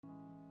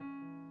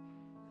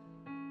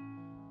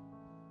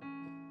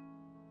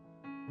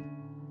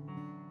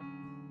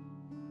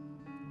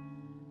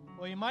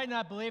Well, you might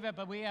not believe it,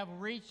 but we have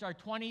reached our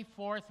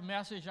 24th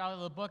message out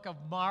of the book of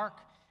Mark.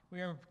 We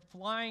are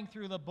flying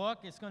through the book.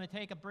 It's going to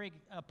take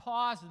a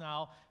pause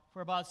now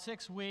for about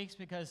 6 weeks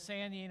because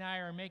Sandy and I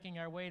are making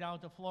our way down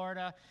to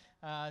Florida,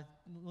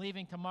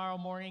 leaving tomorrow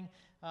morning.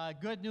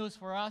 Good news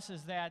for us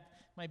is that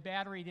my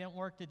battery didn't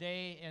work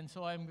today, and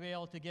so I'm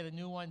able to get a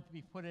new one to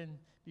be put in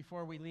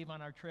before we leave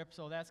on our trip,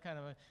 so that's kind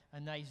of a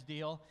nice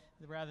deal.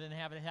 Rather than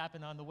have it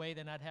happen on the way,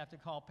 then I'd have to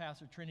call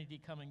Pastor Trinity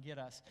to come and get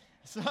us.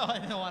 So I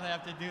don't want to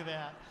have to do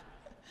that.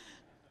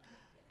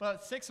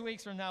 But 6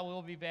 weeks from now,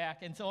 we'll be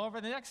back. And so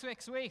over the next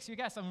 6 weeks, you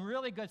got some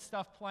really good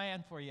stuff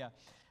planned for you.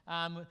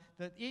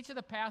 Each of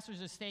the pastors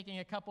is taking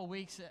a couple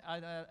weeks in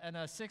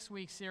a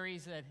 6-week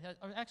series,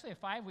 or actually a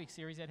 5-week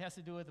series that has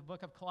to do with the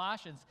book of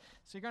Colossians.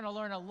 So you're going to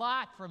learn a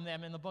lot from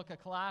them in the book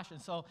of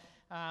Colossians. So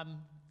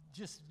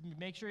just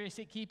make sure you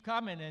keep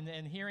coming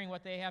and hearing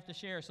what they have to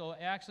share. So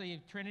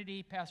actually,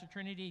 Pastor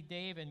Trinity,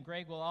 Dave, and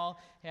Greg will all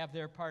have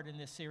their part in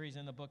this series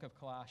in the book of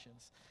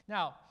Colossians.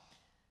 Now,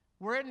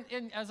 we're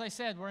as I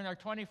said, we're in our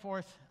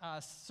 24th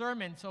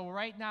sermon. So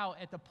right now,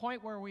 at the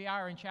point where we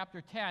are in chapter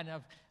 10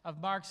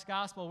 of Mark's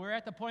gospel, we're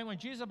at the point when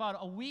Jesus is about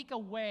a week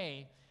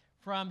away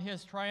from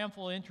his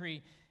triumphal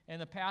entry and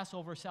the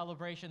Passover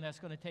celebration that's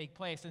going to take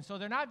place. And so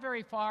they're not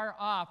very far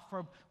off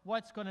from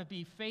what's going to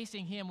be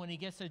facing him when he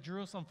gets to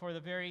Jerusalem for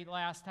the very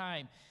last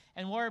time.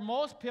 And where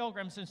most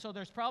pilgrims, and so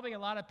there's probably a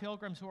lot of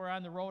pilgrims who are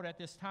on the road at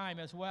this time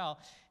as well,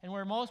 and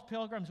where most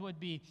pilgrims would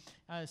be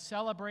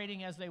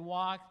celebrating as they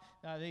walk,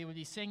 they would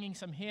be singing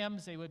some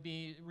hymns, they would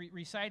be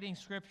reciting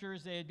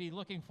scriptures, they'd be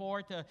looking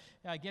forward to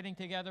getting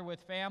together with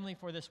family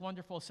for this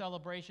wonderful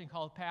celebration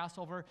called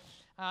Passover.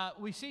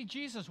 We see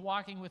Jesus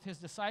walking with his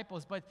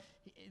disciples, but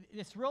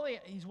it's really,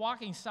 he's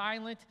walking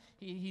silent.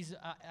 He's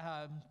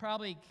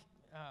probably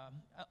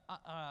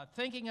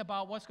thinking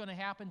about what's going to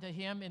happen to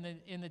him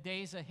in the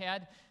days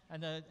ahead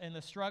and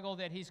the struggle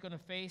that he's going to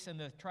face and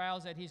the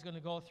trials that he's going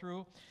to go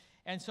through.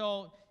 And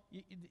so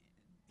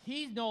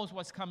he knows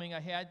what's coming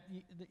ahead.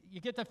 You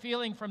get the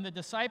feeling from the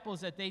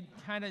disciples that they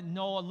kind of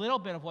know a little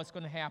bit of what's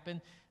going to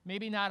happen.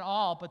 Maybe not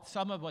all, but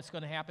some of what's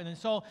going to happen. And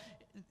so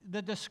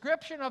the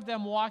description of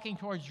them walking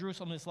towards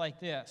Jerusalem is like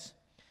this.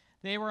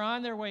 They were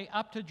on their way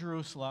up to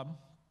Jerusalem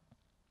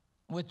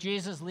with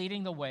Jesus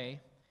leading the way,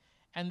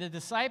 and the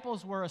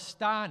disciples were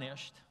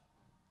astonished,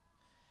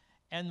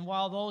 and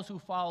while those who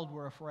followed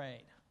were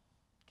afraid.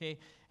 Okay?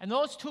 And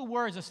those two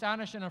words,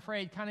 astonished and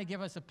afraid, kind of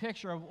give us a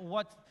picture of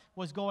what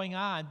was going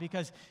on,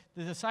 because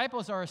the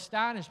disciples are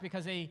astonished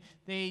because they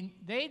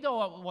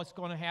know what's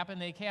going to happen.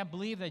 They can't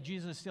believe that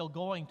Jesus is still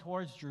going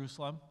towards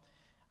Jerusalem.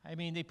 I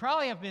mean, they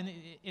probably have been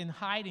in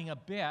hiding a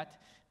bit,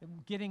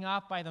 getting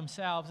off by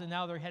themselves, and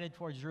now they're headed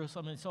towards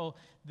Jerusalem. And so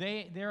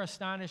they're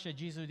astonished that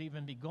Jesus would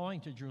even be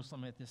going to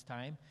Jerusalem at this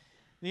time.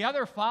 The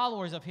other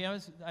followers of him,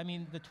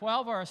 the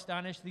 12 are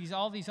astonished,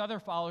 all these other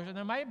followers, and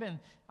there might have been,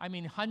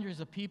 hundreds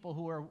of people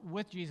who were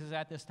with Jesus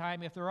at this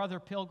time. If there are other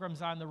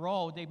pilgrims on the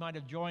road, they might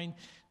have joined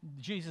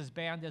Jesus'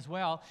 band as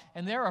well.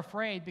 And they're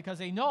afraid because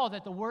they know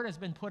that the word has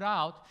been put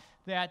out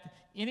that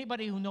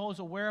anybody who knows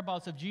the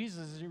whereabouts of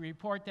Jesus is to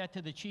report that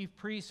to the chief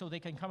priests so they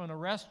can come and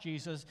arrest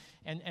Jesus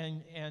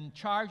and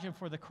charge him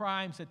for the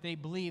crimes that they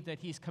believe that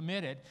he's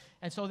committed.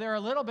 And so they're a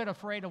little bit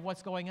afraid of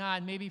what's going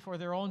on, maybe for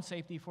their own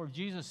safety, for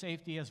Jesus'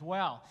 safety as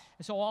well.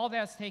 And so all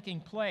that's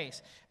taking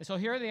place. And so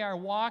here they are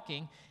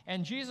walking,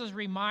 and Jesus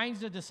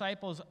reminds the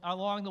disciples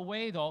along the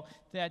way, though,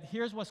 that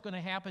here's what's going to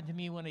happen to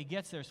me when he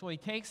gets there. So he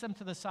takes them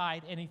to the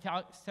side, and he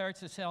starts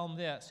to tell them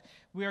this.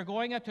 We are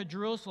going up to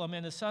Jerusalem,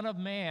 and the Son of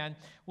Man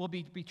will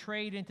be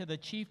betrayed into the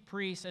chief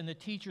priests and the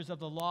teachers of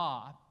the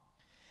law.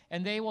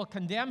 And they will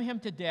condemn him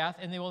to death,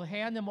 and they will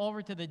hand him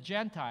over to the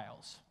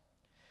Gentiles,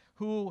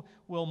 who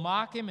will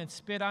mock him and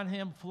spit on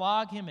him,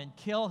 flog him and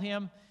kill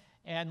him,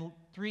 and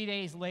 3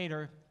 days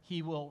later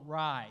he will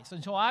rise.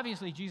 And so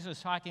obviously Jesus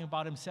is talking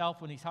about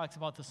himself when he talks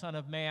about the Son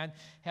of Man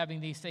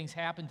having these things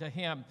happen to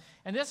him.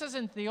 And this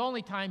isn't the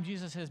only time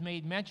Jesus has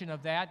made mention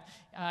of that.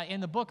 In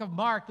the book of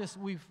Mark,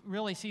 we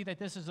really see that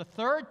this is the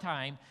third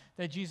time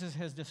that Jesus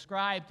has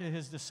described to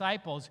his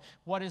disciples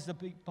what is to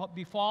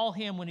befall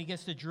him when he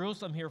gets to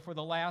Jerusalem here for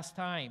the last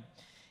time.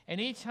 And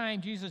each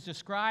time Jesus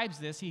describes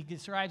this, he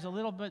describes a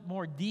little bit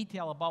more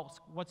detail about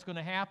what's going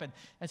to happen.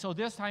 And so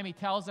this time he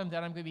tells them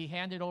that I'm going to be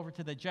handed over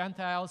to the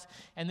Gentiles,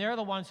 and they're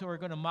the ones who are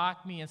going to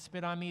mock me and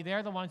spit on me.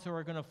 They're the ones who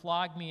are going to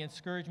flog me and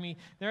scourge me.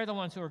 They're the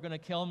ones who are going to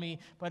kill me.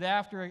 But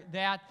after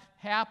that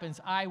happens,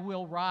 I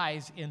will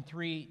rise in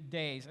 3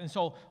 days. And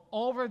so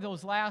over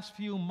those last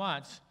few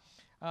months,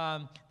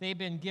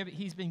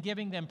 he's been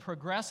giving them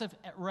progressive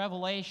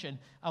revelation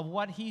of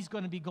what he's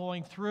going to be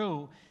going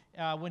through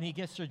when he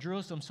gets to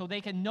Jerusalem, so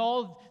they can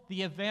know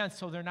the events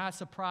so they're not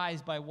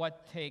surprised by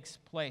what takes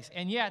place.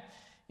 And yet,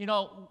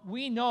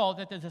 we know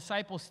that the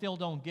disciples still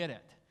don't get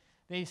it.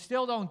 They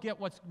still don't get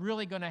what's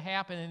really going to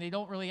happen, and they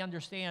don't really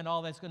understand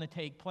all that's going to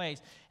take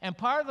place. And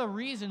part of the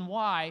reason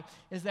why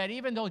is that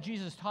even though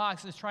Jesus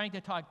is trying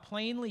to talk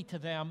plainly to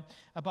them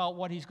about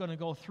what he's going to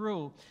go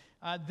through,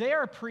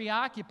 they're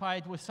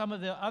preoccupied with some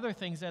of the other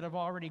things that have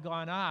already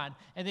gone on,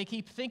 and they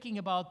keep thinking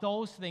about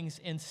those things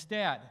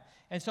instead.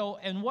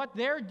 And what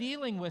they're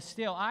dealing with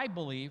still, I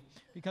believe,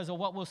 because of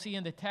what we'll see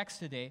in the text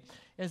today,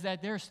 is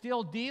that they're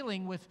still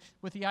dealing with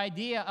the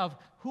idea of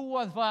who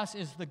of us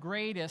is the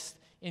greatest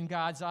in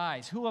God's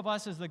eyes. Who of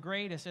us is the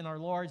greatest in our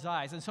Lord's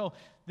eyes? And so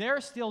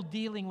they're still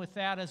dealing with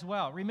that as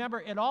well. Remember,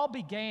 it all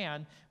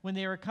began when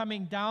they were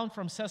coming down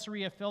from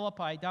Caesarea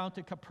Philippi down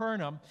to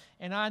Capernaum,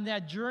 and on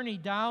that journey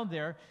down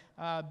there,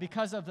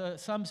 because of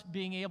some of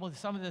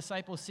the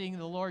disciples seeing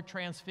the Lord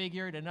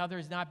transfigured and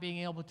others not being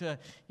able to,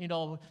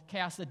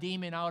 cast a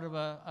demon out of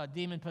a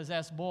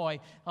demon-possessed boy,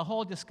 a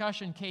whole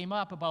discussion came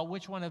up about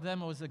which one of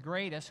them was the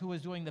greatest, who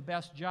was doing the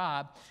best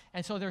job.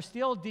 And so they're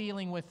still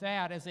dealing with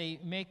that as they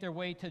make their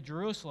way to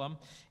Jerusalem.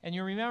 And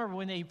you remember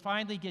when they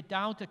finally get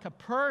down to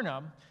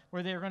Capernaum,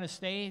 where they're going to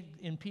stay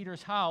in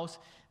Peter's house,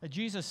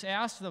 Jesus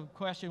asked the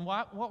question,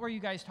 what were you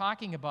guys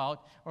talking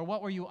about, or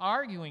what were you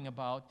arguing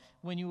about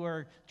when you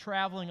were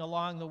traveling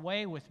along the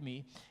way with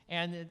me?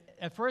 And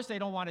at first they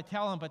don't want to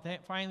tell him, but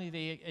finally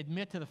they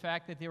admit to the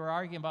fact that they were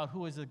arguing about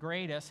who is the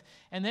greatest.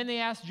 And then they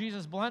asked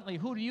Jesus bluntly,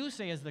 who do you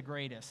say is the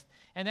greatest?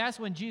 And that's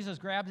when Jesus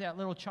grabs that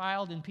little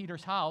child in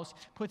Peter's house,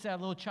 puts that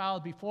little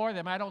child before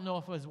them. I don't know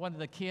if it was one of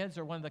the kids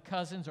or one of the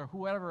cousins or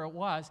whoever it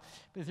was,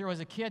 but there was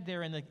a kid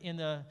there in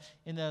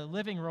the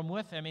living room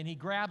with him, and he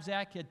grabs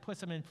that kid,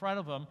 puts him in front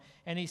of him,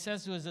 and he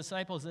says to his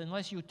disciples,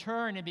 unless you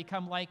turn and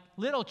become like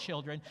little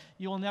children,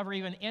 you will never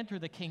even enter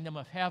the kingdom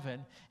of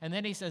heaven. And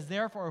then he says,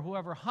 therefore,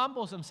 whoever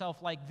humbles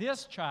himself like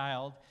this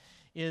child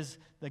is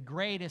the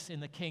greatest in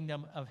the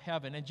kingdom of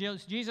heaven. And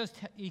Jesus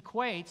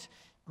equates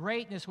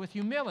greatness with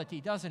humility,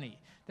 doesn't he?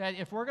 That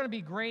if we're going to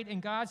be great in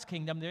God's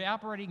kingdom, the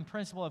operating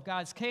principle of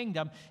God's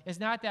kingdom is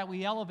not that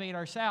we elevate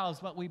ourselves,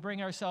 but we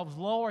bring ourselves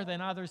lower than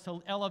others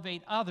to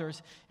elevate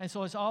others. And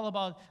so it's all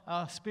about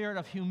a spirit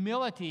of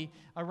humility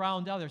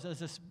around others,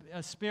 as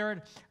a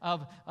spirit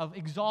of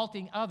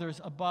exalting others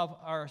above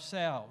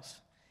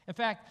ourselves. In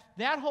fact,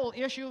 that whole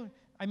issue,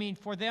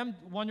 for them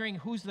wondering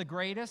who's the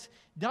greatest,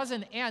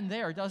 doesn't end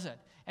there, does it?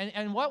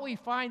 And what we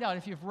find out,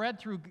 if you've read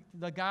through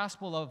the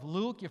Gospel of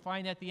Luke, you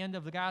find at the end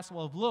of the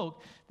Gospel of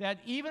Luke that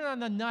even on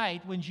the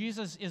night when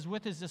Jesus is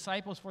with his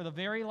disciples for the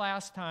very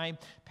last time,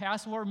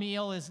 Passover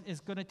meal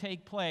is going to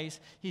take place.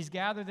 He's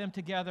gathered them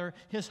together.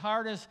 His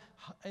heart is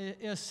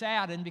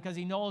saddened because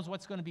he knows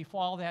what's going to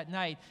befall that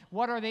night.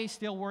 What are they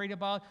still worried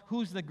about?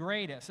 Who's the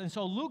greatest? And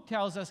so Luke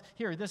tells us,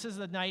 here, this is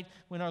the night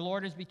when our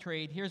Lord is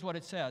betrayed. Here's what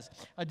it says.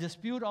 A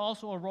dispute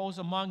also arose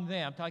among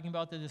them, talking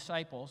about the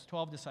disciples,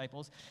 12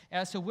 disciples,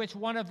 as to which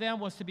one of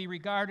them was to be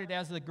regarded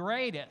as the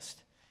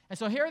greatest. And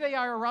so here they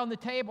are around the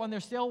table, and they're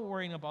still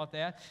worrying about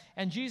that.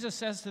 And Jesus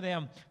says to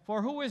them,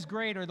 for who is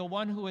greater, the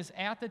one who is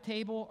at the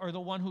table or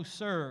the one who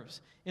serves?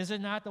 Is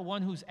it not the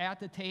one who's at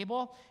the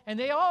table? And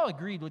they all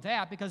agreed with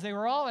that because they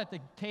were all at the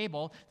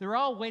table. They were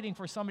all waiting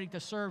for somebody to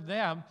serve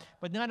them,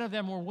 but none of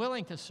them were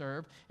willing to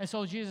serve. And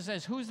so Jesus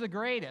says, who's the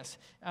greatest?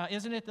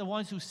 Isn't it the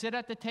ones who sit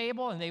at the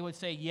table? And they would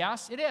say,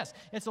 yes, it is.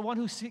 It's the one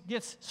who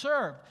gets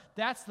served.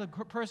 That's the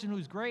person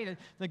who's great.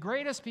 The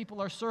greatest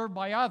people are served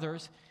by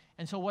others.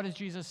 And so what does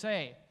Jesus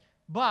say?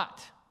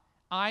 But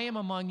I am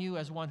among you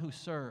as one who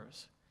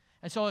serves.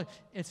 And so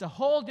it's a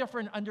whole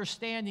different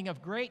understanding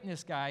of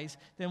greatness, guys,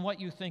 than what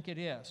you think it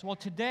is. Well,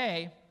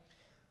 today,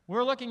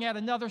 we're looking at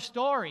another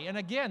story. And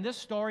again, this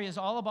story is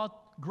all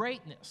about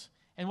greatness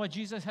and what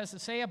Jesus has to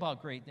say about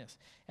greatness.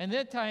 And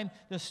this time,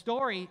 the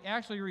story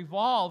actually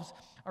revolves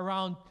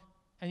around,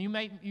 and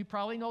you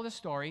probably know the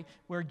story,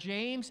 where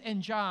James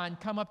and John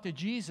come up to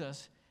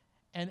Jesus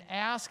and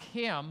ask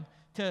him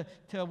to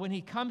when he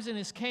comes in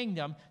his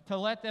kingdom, to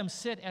let them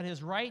sit at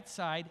his right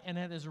side and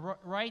at his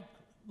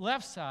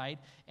left side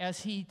as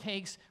he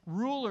takes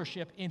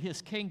rulership in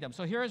his kingdom.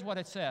 So here's what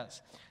it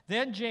says.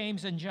 Then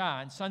James and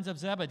John, sons of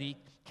Zebedee,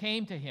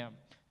 came to him.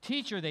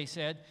 Teacher, they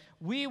said,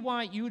 we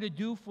want you to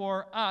do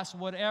for us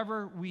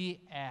whatever we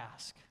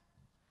ask.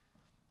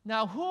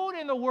 Now, who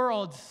in the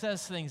world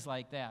says things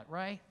like that,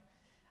 right?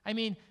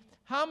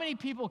 How many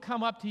people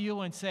come up to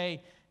you and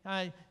say,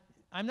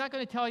 I'm not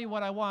going to tell you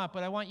what I want,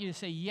 but I want you to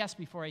say yes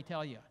before I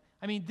tell you.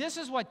 This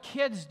is what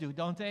kids do,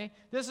 don't they?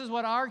 This is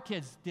what our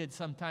kids did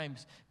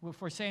sometimes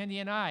for Sandy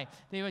and I.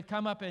 They would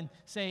come up and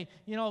say,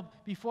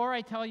 before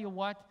I tell you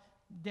what,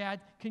 Dad,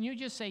 can you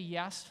just say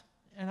yes?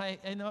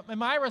 And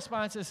my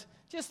response is,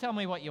 just tell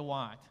me what you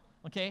want,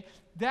 okay?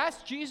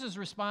 That's Jesus'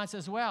 response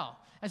as well.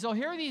 And so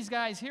here are these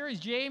guys, here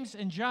is James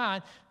and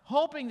John,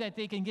 hoping that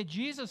they can get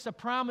Jesus to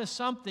promise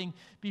something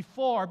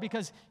before,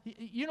 because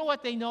you know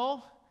what they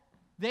know?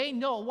 They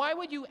know. Why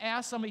would you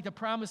ask somebody to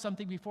promise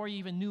something before you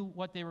even knew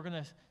what they were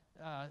going to,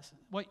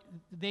 what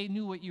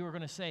you were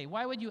going to say?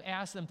 Why would you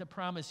ask them to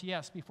promise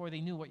yes before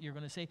they knew what you were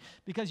going to say?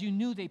 Because you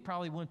knew they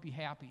probably wouldn't be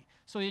happy.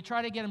 So you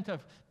try to get them to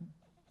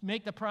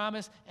make the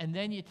promise, and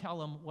then you tell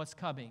them what's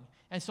coming.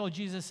 And so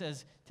Jesus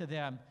says to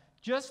them,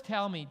 just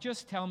tell me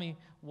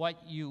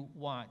what you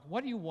want.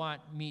 What do you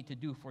want me to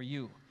do for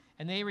you?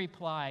 And they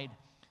replied,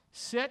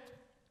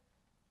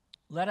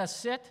 let us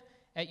sit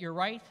at your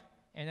right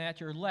and at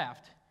your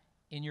left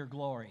in your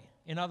glory.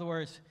 In other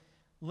words,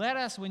 let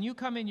us, when you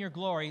come in your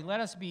glory, let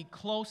us be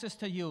closest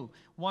to you,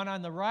 one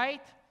on the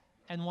right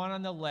and one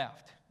on the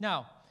left.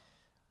 Now,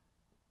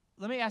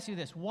 let me ask you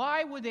this.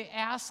 Why would they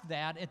ask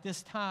that at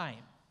this time?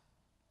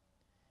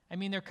 I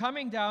mean, they're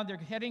coming down, they're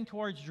heading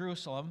towards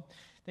Jerusalem.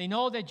 They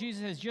know that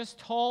Jesus has just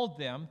told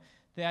them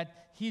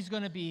that he's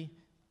going to be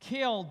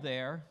killed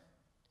there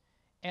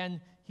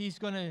and he's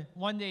going to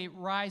one day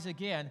rise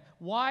again.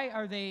 Why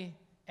are they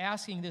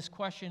asking this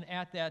question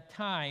at that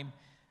time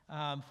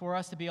for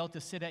us to be able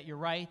to sit at your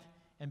right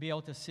and be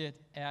able to sit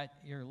at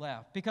your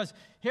left? Because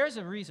here's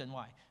the reason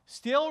why.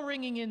 Still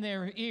ringing in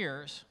their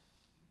ears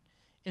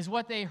is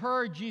what they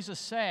heard Jesus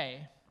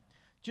say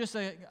just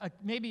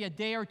maybe a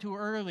day or two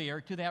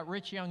earlier to that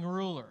rich young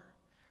ruler.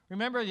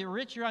 Remember, the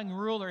rich young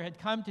ruler had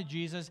come to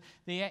Jesus.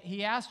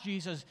 He asked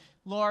Jesus,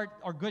 Lord,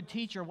 or good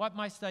teacher, what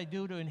must I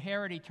do to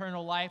inherit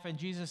eternal life? And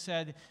Jesus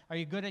said, are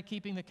you good at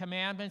keeping the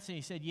commandments? And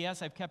he said,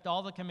 yes, I've kept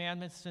all the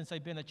commandments since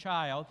I've been a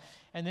child.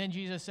 And then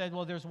Jesus said,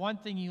 well, there's one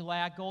thing you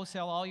lack. Go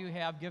sell all you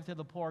have, give to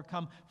the poor,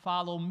 come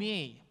follow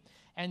me.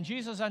 And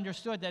Jesus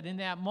understood that in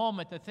that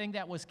moment, the thing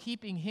that was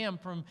keeping him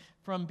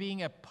from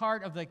being a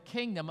part of the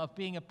kingdom, of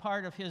being a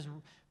part of his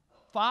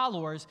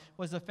followers,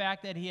 was the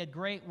fact that he had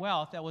great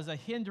wealth that was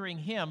hindering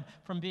him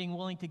from being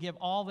willing to give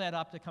all that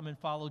up to come and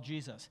follow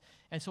Jesus.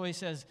 And so he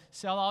says,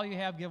 sell all you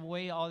have, give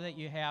away all that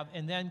you have,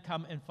 and then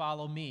come and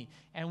follow me.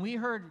 And we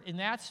heard in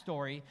that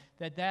story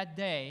that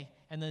day,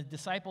 and the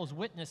disciples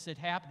witnessed it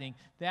happening,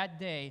 that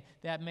day,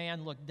 that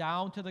man looked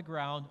down to the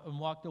ground and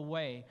walked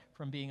away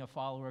from being a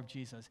follower of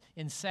Jesus.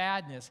 In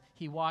sadness,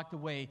 he walked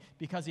away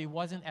because he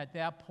wasn't at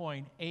that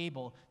point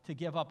able to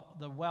give up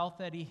the wealth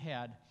that he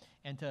had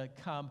and to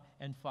come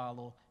and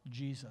follow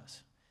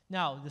Jesus.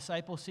 Now, the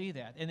disciples see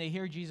that, and they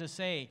hear Jesus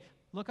say,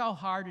 look how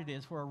hard it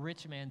is for a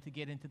rich man to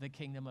get into the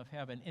kingdom of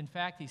heaven. In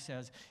fact, he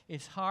says,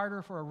 it's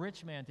harder for a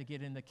rich man to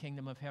get in the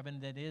kingdom of heaven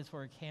than it is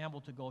for a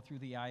camel to go through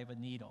the eye of a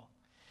needle.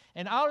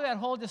 And out of that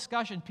whole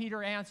discussion,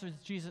 Peter answers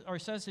Jesus, or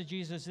says to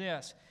Jesus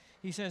this.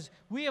 He says,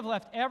 we have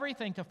left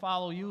everything to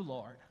follow you,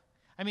 Lord.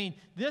 I mean,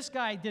 this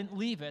guy didn't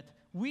leave it.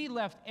 We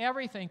left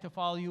everything to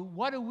follow you.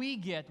 What do we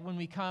get when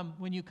you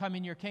come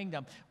in your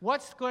kingdom?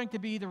 What's going to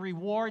be the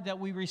reward that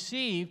we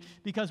receive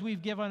because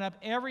we've given up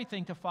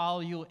everything to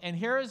follow you? And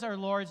here is our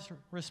Lord's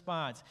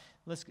response.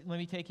 Let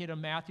me take you to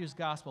Matthew's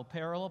gospel,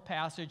 parallel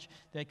passage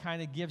that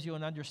kind of gives you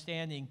an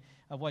understanding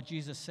of what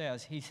Jesus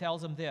says. He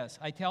tells them this,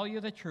 I tell you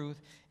the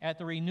truth, at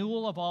the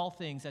renewal of all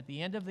things, at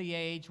the end of the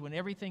age, when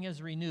everything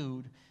is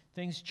renewed,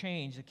 things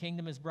change, the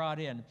kingdom is brought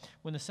in.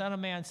 When the Son of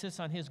Man sits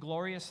on his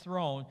glorious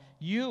throne,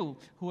 you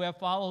who have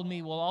followed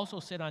me will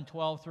also sit on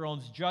 12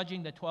 thrones,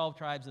 judging the 12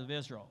 tribes of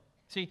Israel.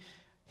 See,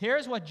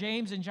 here's what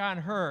James and John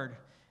heard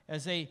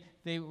as they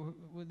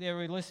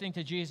were listening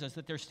to Jesus,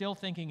 that they're still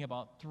thinking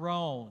about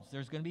thrones.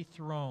 There's going to be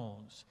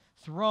thrones.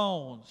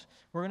 Thrones.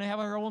 We're going to have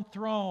our own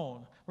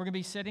throne. We're going to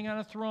be sitting on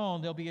a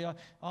throne. There'll be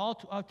all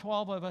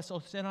 12 of us will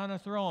sit on a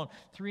throne.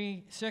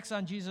 6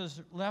 on Jesus'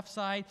 left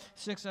side,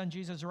 6 on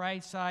Jesus'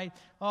 right side.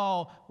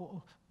 Oh,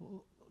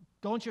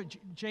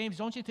 James,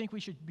 don't you think we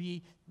should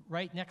be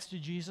right next to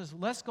Jesus?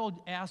 Let's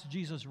go ask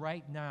Jesus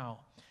right now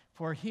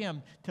for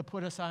him to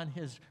put us on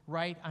his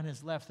right, on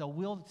his left, so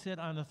we'll sit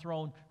on the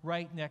throne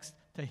right next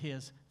to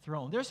his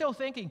throne. They're still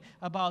thinking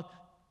about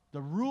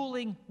the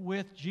ruling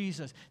with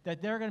Jesus,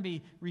 that they're going to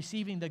be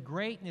receiving the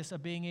greatness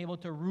of being able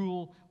to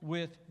rule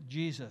with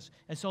Jesus.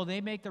 And so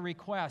they make the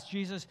request,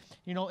 Jesus,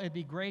 it'd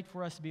be great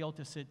for us to be able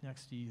to sit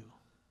next to you.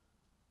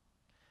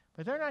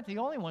 But they're not the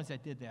only ones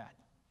that did that.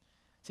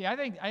 See, I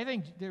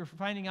think they're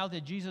finding out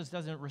that Jesus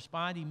doesn't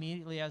respond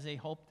immediately as they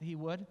hoped he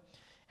would.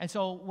 And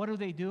so what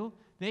do?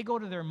 They go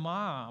to their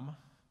mom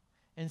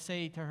and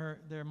say to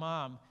their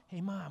mom,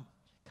 hey, Mom,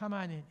 come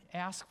on and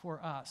ask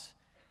for us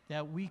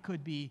that we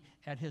could be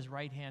at his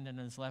right hand and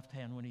his left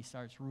hand when he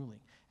starts ruling.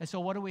 And so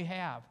what do we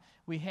have?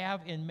 We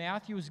have in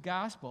Matthew's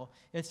gospel,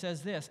 it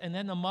says this, and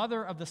then the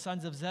mother of the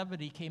sons of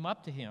Zebedee came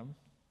up to him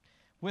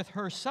with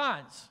her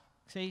sons.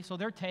 See, so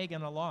they're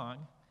tagging along.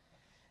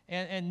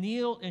 And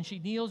she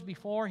kneels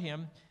before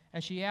him,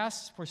 and she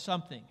asks for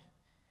something.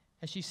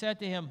 And she said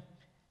to him,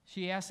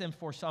 she asked him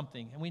for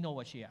something, and we know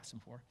what she asked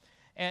him for.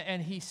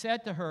 And he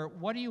said to her,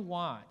 what do you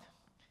want?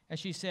 And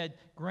she said,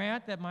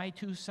 grant that my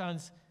 2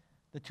 sons,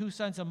 the 2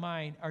 sons of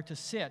mine, are to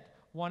sit,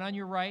 one on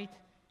your right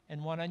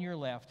and one on your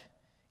left,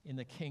 in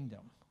the kingdom,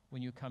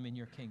 when you come in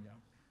your kingdom.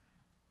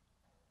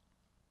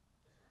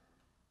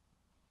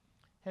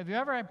 Have you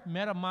ever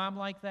met a mom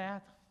like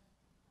that?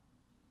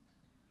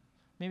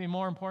 Maybe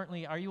more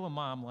importantly, are you a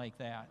mom like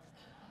that?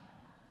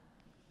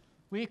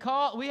 I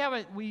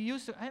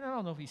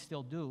don't know if we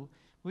still do.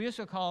 We used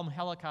to call them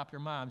helicopter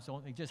moms,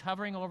 don't we? Just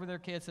hovering over their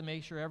kids to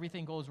make sure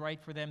everything goes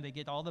right for them. They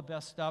get all the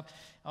best stuff,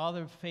 all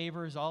the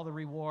favors, all the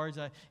rewards,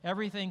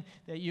 everything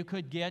that you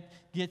could get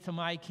to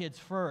my kids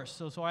first.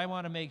 So I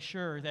want to make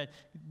sure that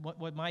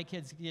what my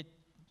kids get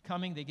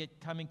coming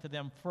to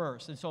them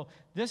first. And so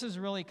this is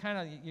really kind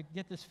of, you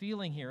get this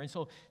feeling here. And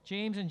so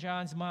James and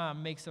John's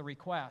mom makes a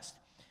request.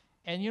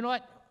 And you know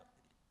what?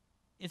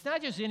 It's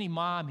not just any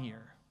mom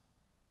here.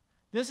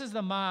 This is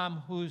the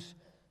mom who's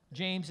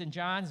James and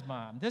John's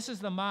mom. This is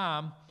the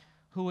mom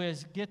who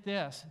is, get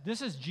this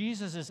is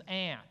Jesus'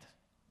 aunt.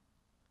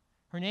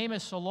 Her name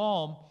is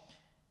Salome.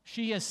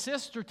 She is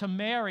sister to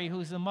Mary,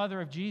 who's the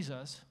mother of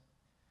Jesus.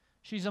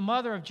 She's a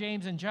mother of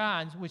James and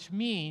John, which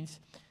means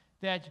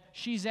that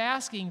she's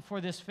asking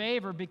for this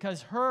favor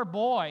because her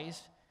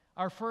boys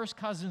are first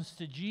cousins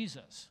to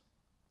Jesus.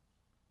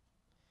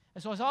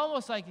 And so it's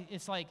almost like,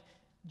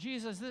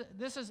 Jesus,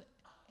 this is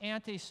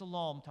Auntie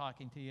Salome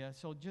talking to you.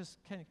 So just,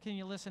 can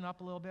you listen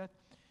up a little bit?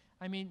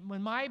 I mean,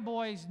 when my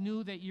boys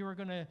knew that you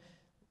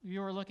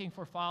were looking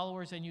for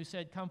followers and you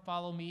said, come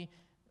follow me,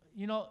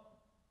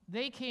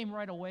 they came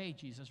right away,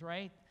 Jesus,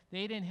 right?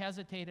 They didn't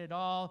hesitate at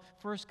all.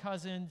 First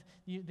cousin,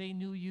 they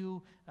knew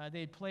you. They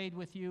had played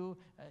with you.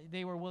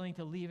 They were willing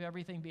to leave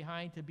everything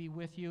behind to be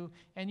with you.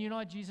 And you know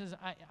what, Jesus,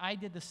 I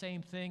did the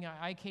same thing.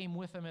 I came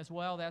with them as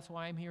well. That's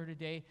why I'm here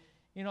today.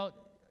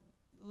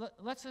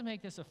 Let's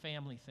make this a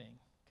family thing.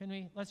 Can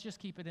we? Let's just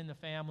keep it in the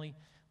family.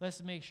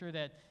 Let's make sure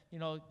that,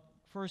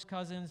 first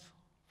cousin,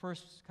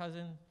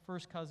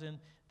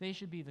 they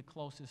should be the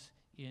closest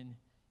in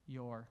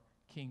your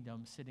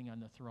kingdom, sitting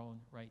on the throne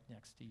right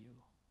next to you.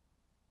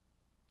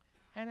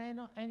 And I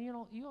know, and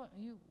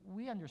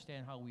we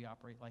understand how we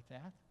operate like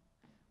that.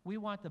 We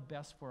want the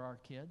best for our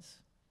kids,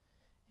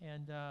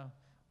 and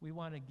we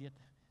want to get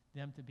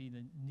them to be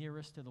the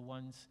nearest to the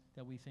ones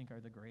that we think are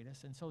the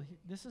greatest. And so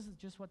this is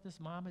just what this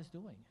mom is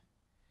doing.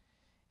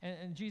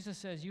 And Jesus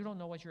says, you don't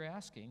know what you're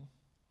asking.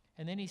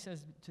 And then he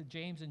says to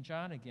James and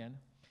John again,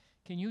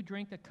 can you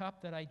drink the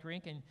cup that I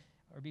drink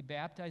or be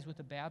baptized with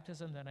the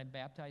baptism that I'm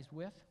baptized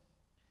with?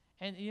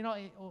 And,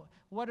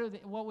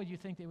 what would you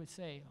think they would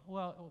say?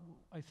 Well,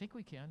 I think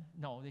we can.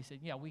 No, they said,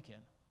 yeah, we can.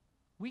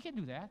 We can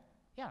do that.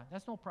 Yeah,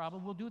 that's no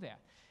problem. We'll do that.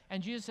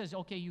 And Jesus says,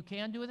 okay, you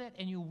can do that,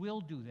 and you will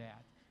do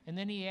that. And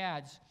then he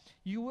adds,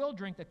 you will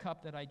drink the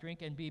cup that I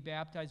drink and be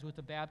baptized with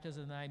the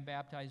baptism that I'm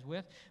baptized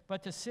with.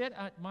 But to sit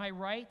at my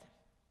right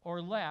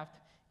or left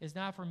is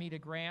not for me to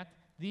grant.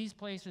 These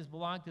places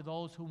belong to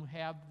those whom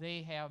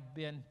they have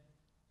been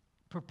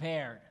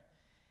prepared.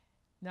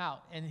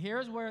 Now, and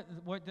here's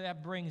what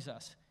that brings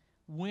us.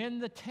 When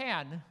the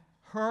 10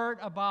 heard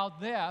about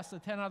this, the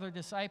 10 other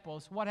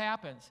disciples, what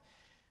happens?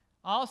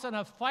 All of a sudden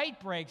a fight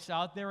breaks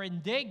out. They're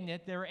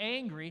indignant, they're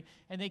angry,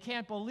 and they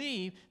can't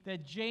believe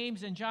that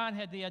James and John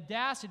had the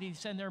audacity to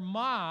send their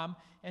mom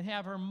and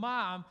have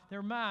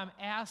their mom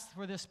ask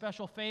for this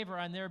special favor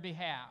on their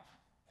behalf.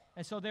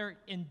 And so they're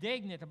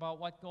indignant about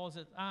what goes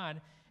on.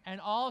 And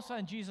all of a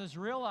sudden Jesus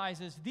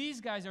realizes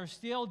these guys are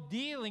still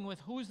dealing with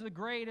who's the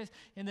greatest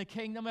in the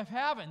kingdom of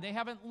heaven. They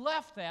haven't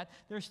left that.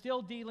 They're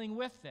still dealing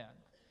with that.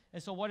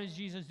 And so what does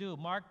Jesus do?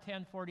 Mark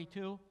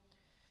 10:42.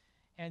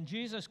 And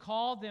Jesus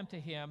called them to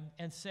him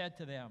and said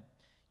to them,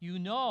 you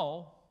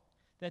know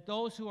that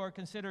those who are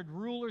considered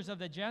rulers of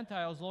the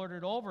Gentiles lord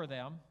it over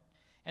them,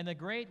 and the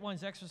great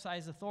ones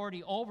exercise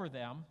authority over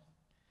them,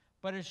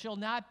 but it shall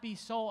not be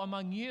so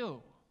among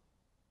you.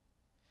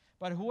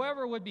 But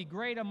whoever would be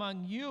great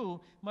among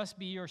you must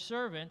be your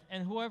servant,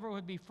 and whoever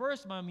would be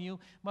first among you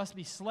must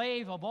be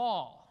slave of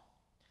all.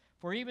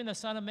 For even the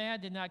Son of Man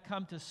did not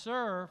come to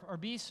serve or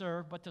be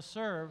served, but to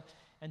serve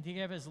and to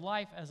give his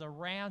life as a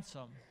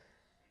ransom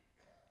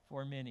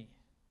for many.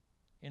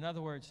 In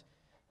other words,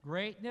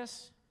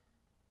 greatness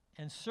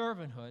and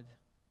servanthood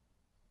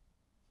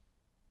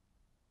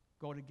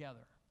go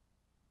together.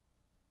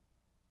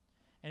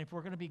 And if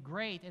we're going to be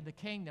great in the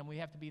kingdom, we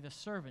have to be the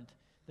servant,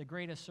 the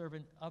greatest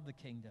servant of the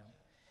kingdom.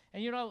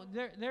 And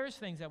there's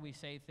things that we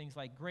say, things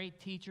like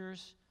great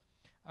teachers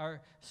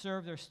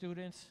serve their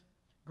students,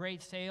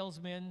 great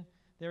salesmen,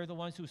 they're the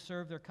ones who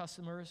serve their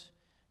customers,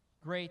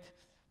 great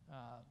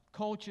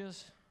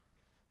coaches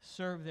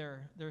serve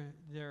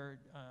their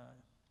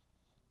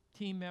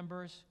team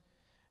members,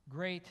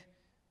 great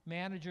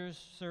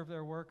managers serve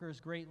their workers,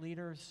 great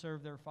leaders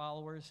serve their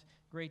followers,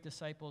 great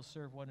disciples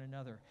serve one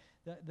another.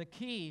 The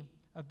key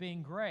of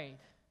being great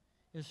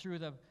is through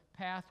the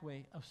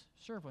pathway of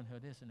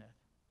servanthood, isn't it?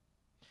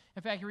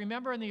 In fact, you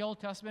remember in the Old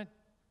Testament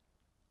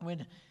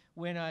when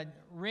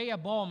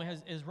Rehoboam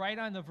is right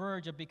on the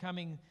verge of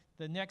becoming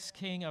the next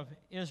king of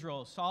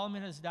Israel.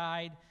 Solomon has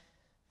died,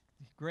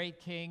 great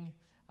king.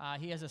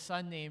 He has a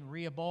son named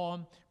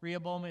Rehoboam.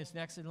 Rehoboam is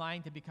next in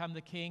line to become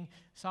the king.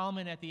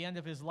 Solomon, at the end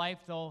of his life,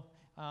 though,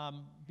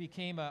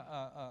 became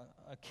a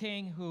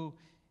king who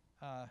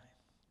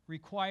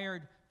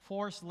required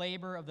forced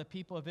labor of the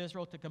people of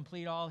Israel to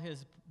complete all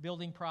his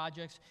building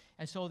projects.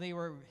 And so they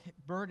were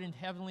burdened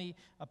heavily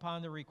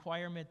upon the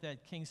requirement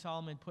that King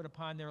Solomon put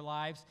upon their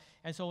lives.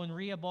 And so when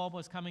Rehoboam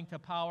was coming to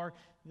power,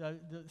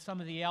 some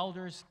of the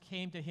elders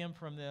came to him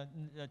from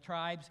the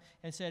tribes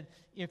and said,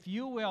 if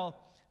you will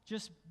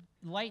just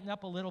lighten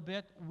up a little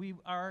bit,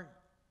 our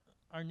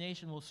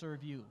nation will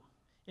serve you.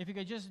 If you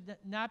could just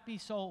not be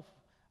so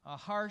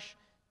harsh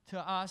to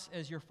us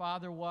as your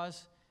father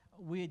was,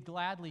 we'd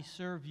gladly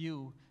serve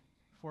you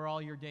for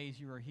all your days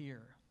you are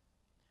here.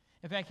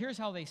 In fact, here's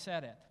how they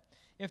said it.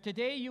 If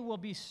today you will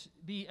be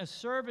a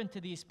servant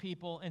to these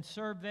people and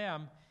serve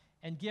them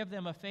and give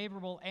them a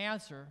favorable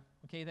answer,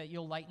 okay, that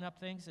you'll lighten up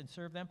things and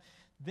serve them.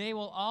 They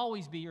will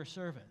always be your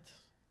servant,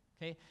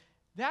 okay?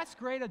 That's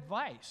great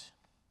advice.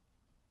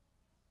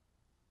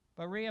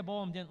 But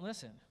Rehoboam didn't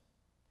listen.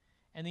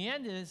 And the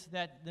end is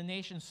that the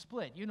nation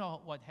split. You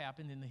know what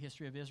happened in the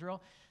history of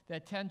Israel,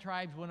 that 10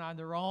 tribes went on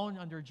their own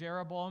under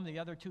Jeroboam. The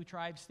other 2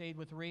 tribes stayed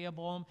with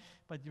Rehoboam,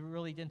 but they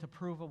really didn't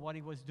approve of what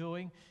he was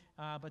doing,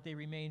 but they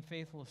remained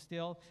faithful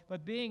still.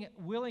 But being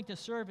willing to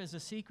serve is a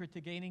secret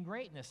to gaining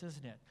greatness,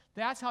 isn't it?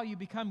 That's how you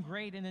become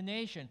great in a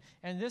nation.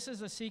 And this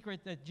is a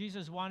secret that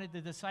Jesus wanted the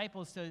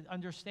disciples to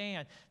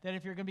understand, that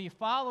if you're going to be a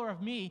follower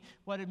of me,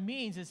 what it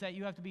means is that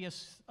you have to be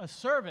a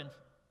servant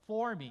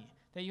for me,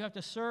 that you have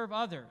to serve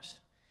others.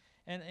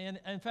 And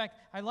in fact,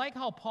 I like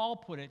how Paul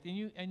put it,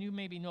 and you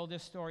maybe know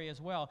this story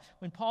as well.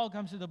 When Paul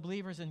comes to the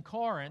believers in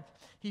Corinth,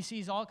 he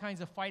sees all kinds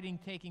of fighting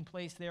taking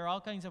place there, all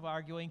kinds of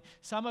arguing.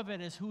 Some of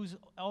it is who's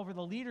over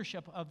the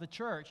leadership of the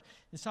church.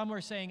 And some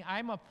were saying,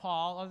 I'm of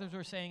Paul. Others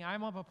were saying,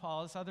 I'm of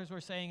Apollos. Others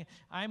were saying,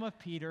 I'm of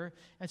Peter.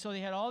 And so they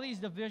had all these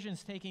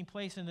divisions taking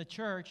place in the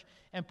church,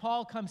 and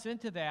Paul comes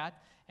into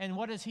that, and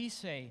what does he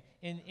say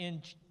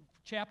in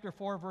chapter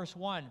 4, verse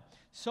 1?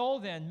 So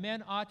then,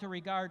 men ought to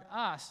regard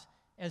us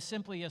as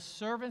simply as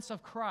servants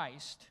of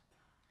Christ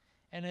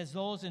and as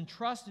those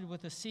entrusted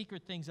with the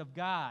secret things of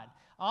God.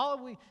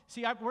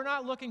 We're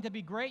not looking to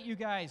be great, you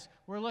guys.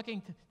 We're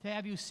looking to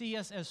have you see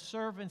us as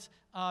servants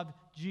of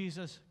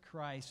Jesus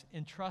Christ,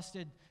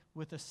 entrusted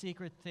with the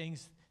secret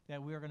things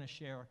that we're going to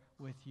share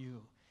with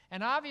you.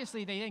 And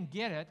obviously they didn't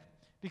get it,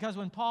 because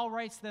when Paul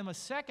writes them a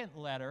second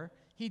letter,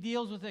 he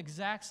deals with the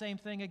exact same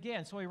thing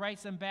again. So he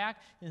writes them back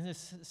in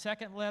his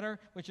second letter,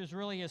 which is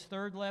really his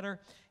third letter,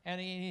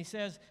 and he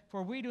says,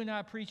 for we do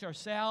not preach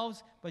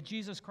ourselves, but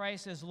Jesus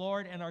Christ as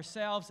Lord, and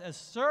ourselves as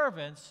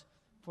servants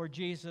for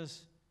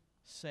Jesus'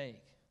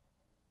 sake.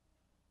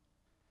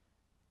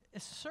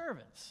 As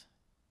servants,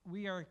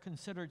 we are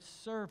considered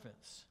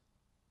servants.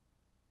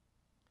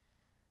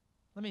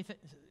 Let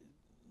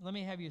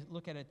me have you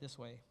look at it this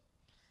way.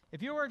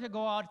 If you were to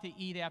go out to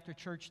eat after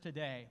church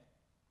today,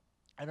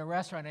 at a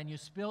restaurant, and you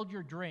spilled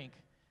your drink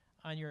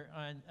on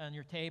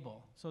your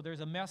table, so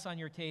there's a mess on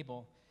your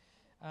table,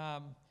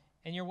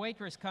 and your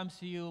waitress comes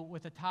to you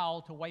with a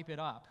towel to wipe it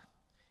up.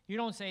 You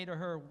don't say to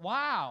her,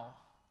 wow,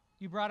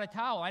 you brought a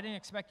towel. I didn't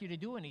expect you to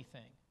do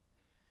anything.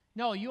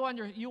 No, you want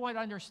to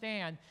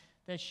understand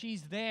that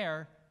she's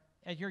there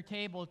at your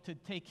table to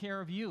take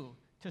care of you,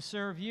 to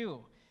serve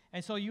you.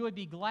 And so you would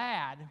be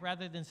glad,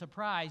 rather than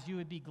surprised, you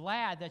would be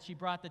glad that she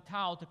brought the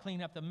towel to clean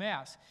up the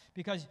mess,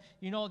 because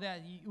you know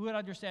that you would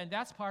understand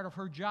that's part of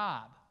her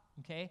job,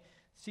 okay?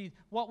 See,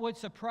 what would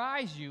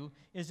surprise you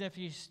is if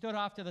you stood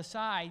off to the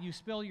side, you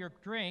spill your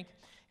drink,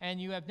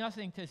 and you have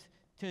nothing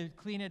to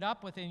clean it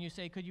up with, and you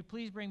say, could you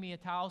please bring me a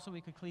towel so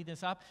we could clean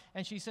this up?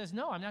 And she says,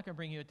 no, I'm not going to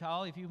bring you a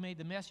towel. If you made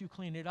the mess, you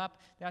clean it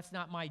up. That's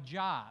not my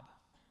job.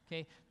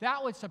 Okay?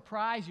 That would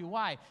surprise you.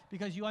 Why?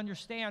 Because you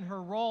understand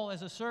her role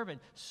as a servant.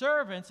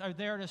 Servants are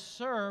there to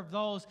serve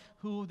those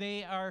who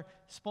they are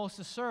supposed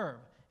to serve.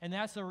 And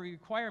that's the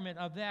requirement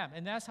of them.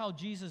 And that's how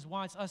Jesus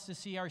wants us to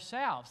see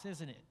ourselves,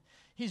 isn't it?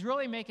 He's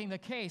really making the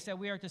case that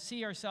we are to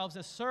see ourselves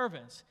as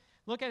servants.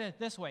 Look at it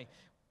this way.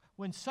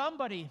 When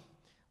somebody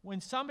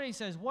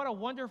says, what a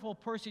wonderful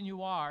person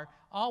you are,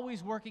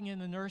 always working in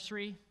the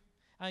nursery,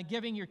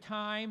 giving your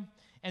time,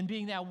 and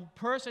being that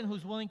person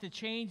who's willing to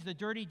change the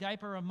dirty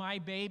diaper of my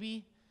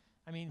baby.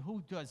 I mean,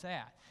 who does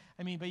that?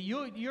 I mean, but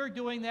you're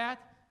doing that.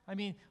 I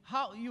mean,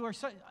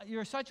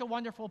 you're such a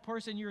wonderful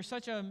person. You're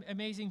such an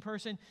amazing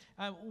person.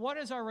 What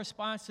is our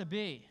response to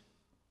be?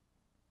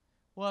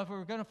 Well, if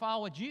we're going to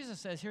follow what Jesus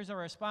says, here's our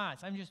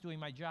response. I'm just doing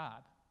my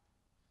job.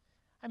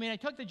 I mean, I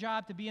took the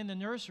job to be in the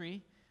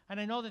nursery, and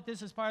I know that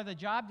this is part of the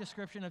job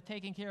description of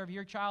taking care of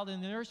your child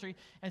in the nursery.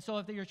 And so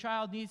if your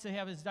child needs to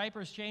have his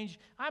diapers changed,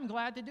 I'm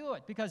glad to do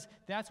it, because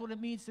that's what it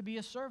means to be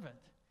a servant.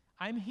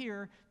 I'm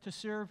here to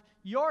serve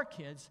your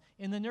kids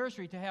in the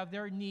nursery, to have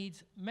their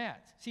needs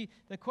met. See,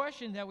 the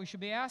question that we should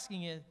be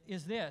asking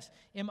is this: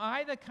 am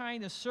I the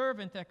kind of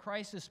servant that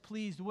Christ is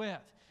pleased with?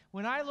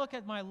 When I look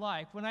at my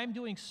life, when I'm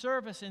doing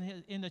service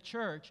in the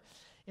church,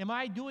 am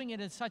I doing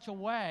it in such a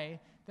way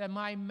that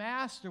my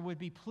master would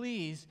be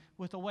pleased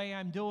with the way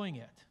I'm doing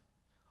it?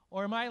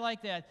 Or am I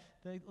like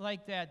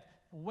that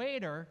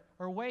waiter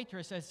or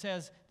waitress that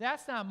says,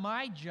 that's not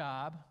my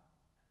job,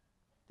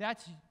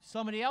 that's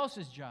somebody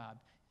else's job.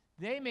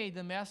 They made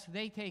the mess,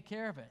 they take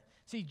care of it.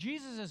 See,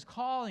 Jesus is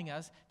calling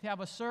us to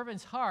have a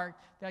servant's heart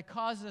that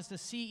causes us to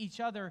see each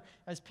other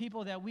as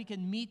people that we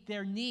can meet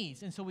their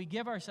needs, and so we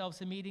give ourselves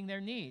to meeting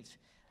their needs.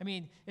 I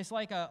mean, it's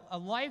like a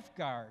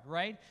lifeguard,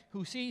 right,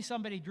 who sees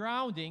somebody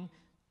drowning,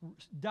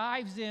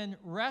 dives in,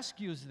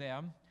 rescues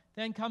them,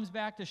 then comes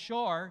back to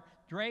shore,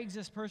 drags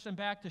this person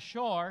back to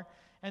shore,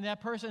 and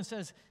that person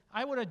says,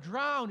 I would have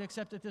drowned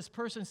except that this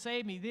person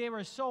saved me. They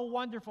were so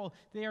wonderful.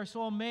 They are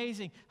so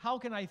amazing. How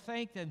can I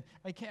thank them?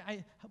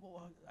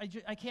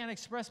 I can't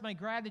express my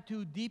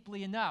gratitude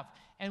deeply enough.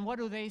 And what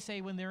do they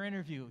say when they're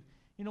interviewed?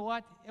 You know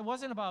what? It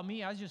wasn't about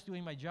me. I was just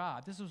doing my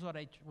job. This is what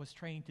I was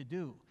trained to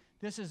do.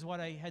 This is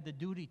what I had the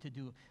duty to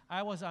do.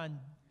 I was on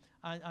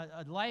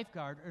a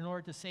lifeguard in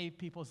order to save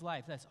people's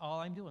lives. That's all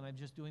I'm doing. I'm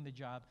just doing the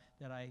job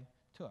that I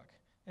took.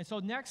 And so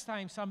next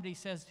time somebody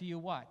says to you,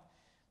 what?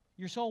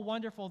 You're so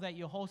wonderful that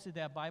you hosted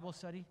that Bible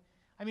study.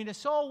 I mean, it's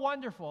so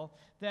wonderful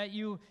that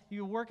you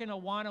work in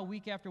Awana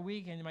week after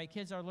week, and my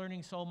kids are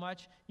learning so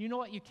much. You know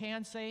what you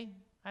can say?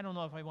 I don't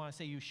know if I want to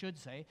say you should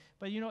say,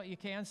 but you know what you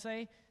can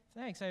say?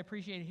 Thanks, I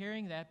appreciate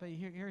hearing that, but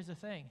here's the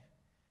thing.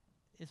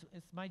 It's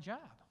my job.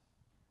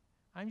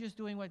 I'm just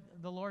doing what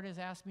the Lord has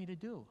asked me to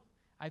do.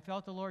 I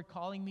felt the Lord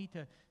calling me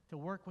to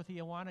work with the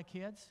Awana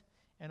kids,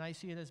 and I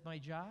see it as my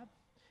job.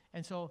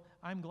 And so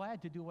I'm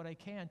glad to do what I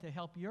can to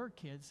help your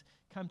kids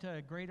come to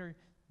a greater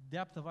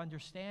depth of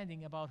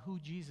understanding about who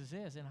Jesus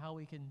is and how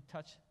we can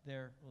touch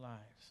their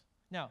lives.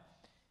 Now,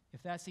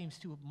 if that seems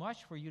too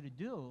much for you to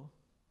do,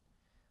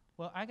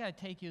 well, I got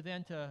to take you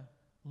then to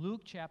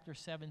Luke chapter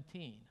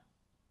 17.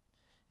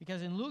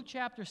 Because in Luke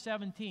chapter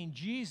 17,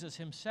 Jesus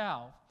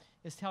himself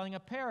is telling a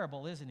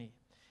parable, isn't he?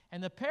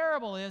 And the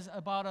parable is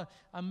about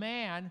a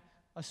man,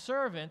 a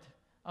servant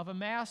of a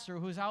master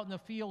who's out in the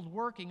field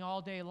working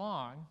all day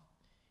long.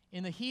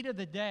 In the heat of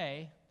the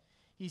day,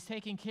 he's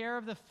taking care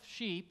of the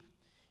sheep.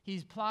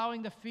 He's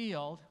plowing the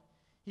field.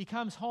 He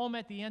comes home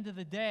at the end of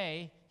the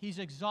day. He's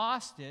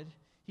exhausted.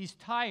 He's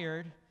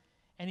tired.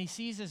 And he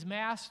sees his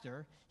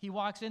master. He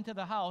walks into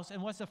the house.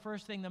 And what's the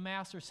first thing the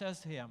master says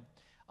to him?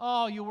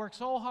 Oh, you worked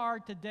so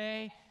hard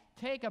today.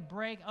 Take a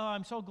break. Oh,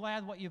 I'm so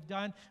glad what you've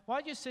done. Why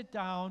don't you sit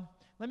down?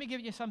 Let me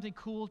give you something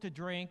cool to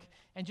drink.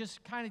 And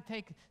just kind of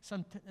take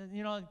some,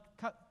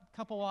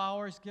 couple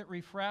hours, get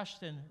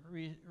refreshed and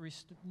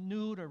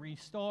renewed or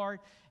restored,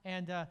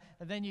 and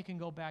then you can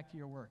go back to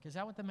your work. Is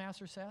that what the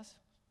master says?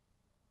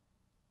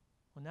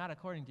 Well, not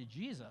according to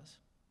Jesus.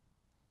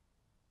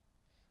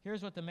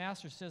 Here's what the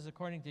master says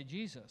according to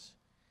Jesus.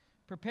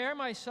 Prepare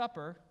my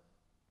supper,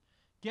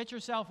 get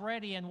yourself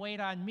ready, and wait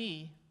on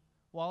me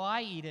while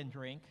I eat and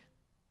drink.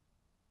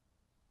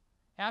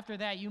 After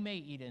that, you may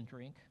eat and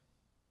drink.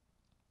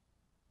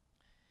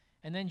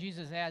 And then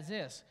Jesus adds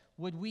this.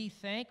 Would he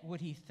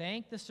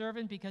thank the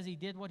servant because he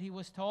did what he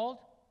was told?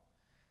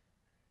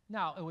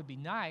 Now, it would be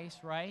nice,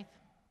 right?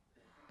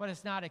 But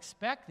it's not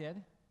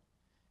expected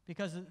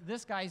because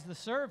this guy's the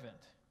servant.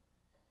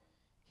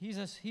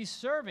 He's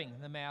serving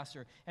the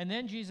master. And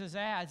then Jesus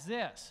adds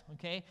this,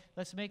 okay?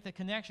 Let's make the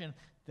connection.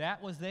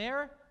 That was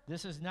there.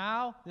 This is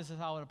now. This is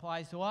how it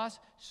applies to us.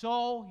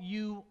 So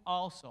you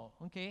also,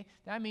 okay?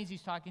 That means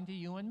he's talking to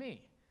you and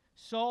me.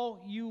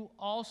 So you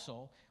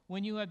also,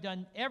 when you have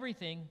done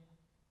everything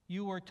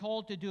you were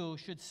told to do,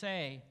 should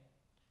say,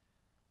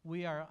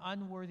 we are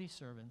unworthy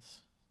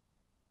servants.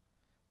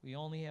 We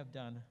only have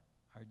done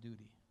our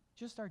duty.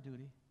 Just our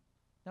duty,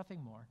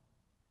 nothing more.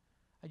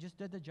 I just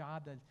did the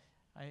job that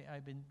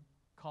I've been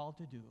called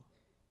to do.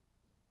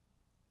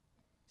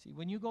 See,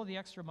 when you go the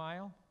extra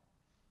mile,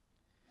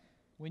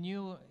 when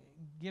you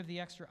give the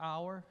extra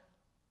hour,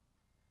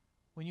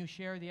 when you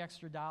share the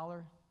extra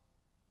dollar,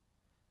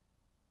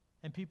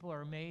 and people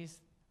are amazed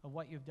of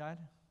what you've done,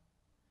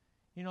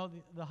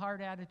 the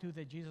hard attitude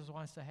that Jesus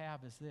wants to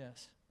have is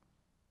this.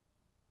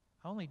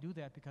 I only do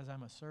that because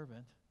I'm a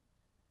servant.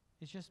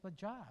 It's just a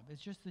job.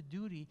 It's just the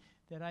duty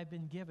that I've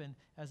been given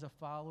as a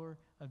follower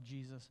of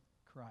Jesus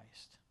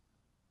Christ.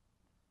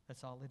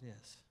 That's all it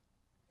is.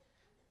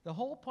 The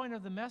whole point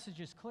of the message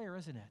is clear,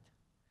 isn't it?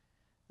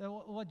 That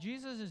what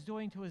Jesus is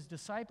doing to his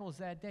disciples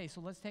that day,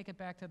 so let's take it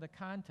back to the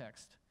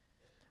context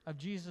of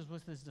Jesus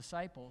with his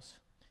disciples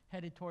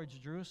headed towards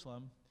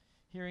Jerusalem,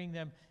 hearing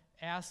them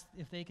ask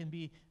if they can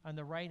be on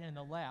the right and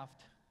the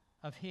left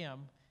of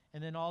him,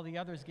 and then all the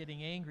others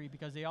getting angry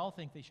because they all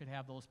think they should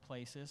have those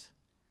places.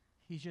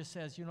 He just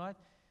says, you know what?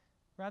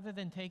 Rather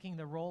than taking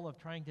the role of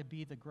trying to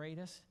be the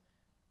greatest,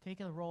 take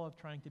the role of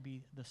trying to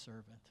be the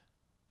servant.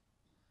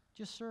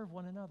 Just serve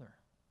one another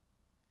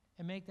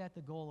and make that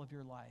the goal of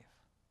your life.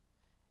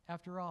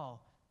 After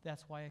all,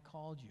 that's why I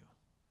called you.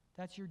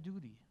 That's your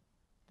duty.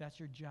 That's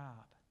your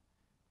job,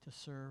 to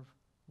serve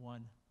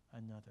one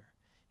another.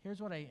 Here's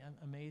what I am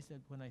amazed at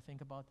when I think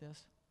about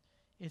this.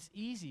 It's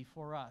easy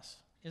for us,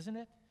 isn't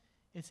it?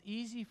 It's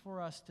easy for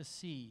us to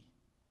see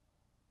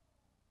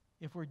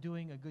if we're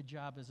doing a good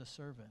job as a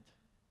servant.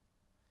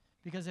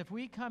 Because if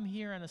we come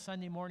here on a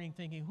Sunday morning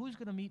thinking, who's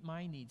going to meet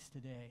my needs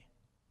today?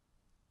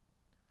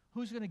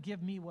 Who's going to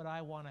give me what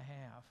I want to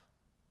have?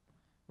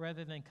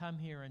 Rather than come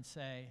here and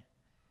say,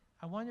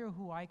 I wonder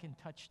who I can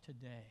touch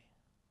today.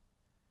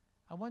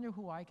 I wonder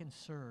who I can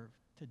serve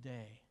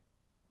today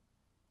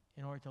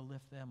in order to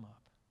lift them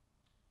up.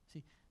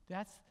 See,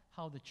 that's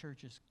how the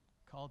church is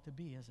called to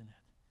be, isn't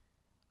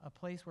it? A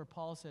place where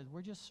Paul said,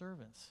 we're just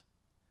servants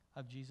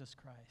of Jesus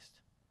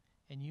Christ.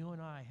 And you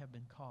and I have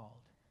been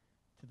called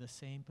to the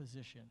same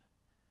position.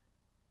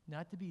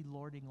 Not to be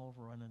lording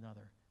over one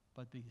another,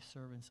 but be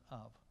servants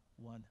of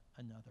one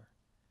another.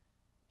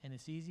 And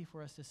it's easy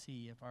for us to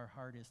see if our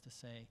heart is to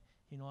say,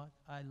 you know what,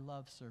 I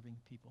love serving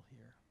people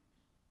here.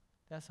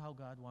 That's how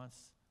God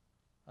wants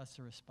us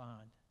to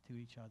respond to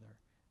each other.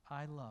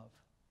 I love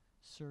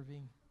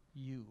serving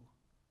you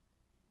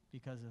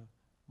because of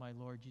my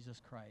Lord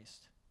Jesus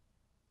Christ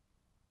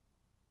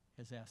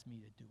has asked me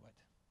to do it.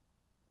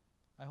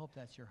 I hope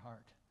that's your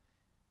heart.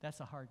 That's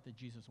the heart that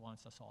Jesus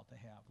wants us all to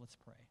have. Let's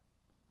pray.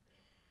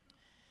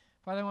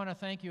 Father, I want to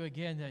thank you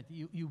again that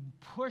you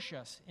push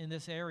us in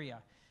this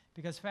area,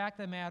 because fact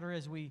of the matter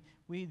is we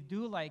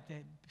do like to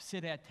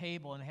sit at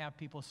table and have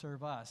people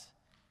serve us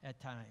at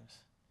times.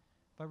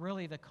 But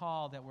really the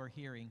call that we're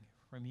hearing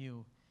from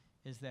you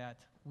is that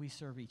we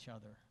serve each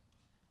other,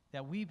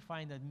 that we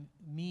find the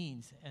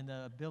means and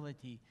the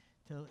ability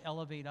to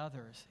elevate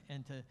others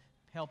and to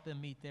help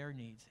them meet their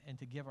needs and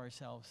to give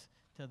ourselves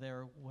to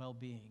their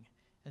well-being.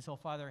 And so,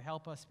 Father,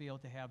 help us be able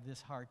to have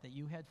this heart that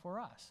you had for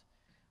us,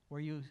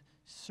 where you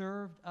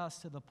served us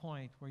to the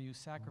point where you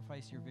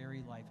sacrificed your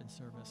very life in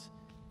service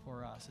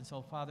for us. And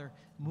so, Father,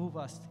 move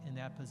us in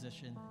that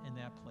position, in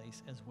that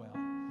place as well,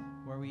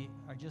 where we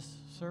are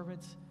just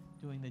servants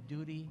doing the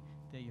duty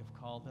that you've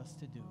called us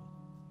to do.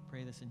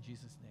 Pray this in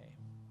Jesus'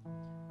 name.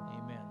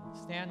 Amen.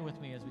 Stand with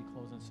me as we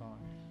close in song.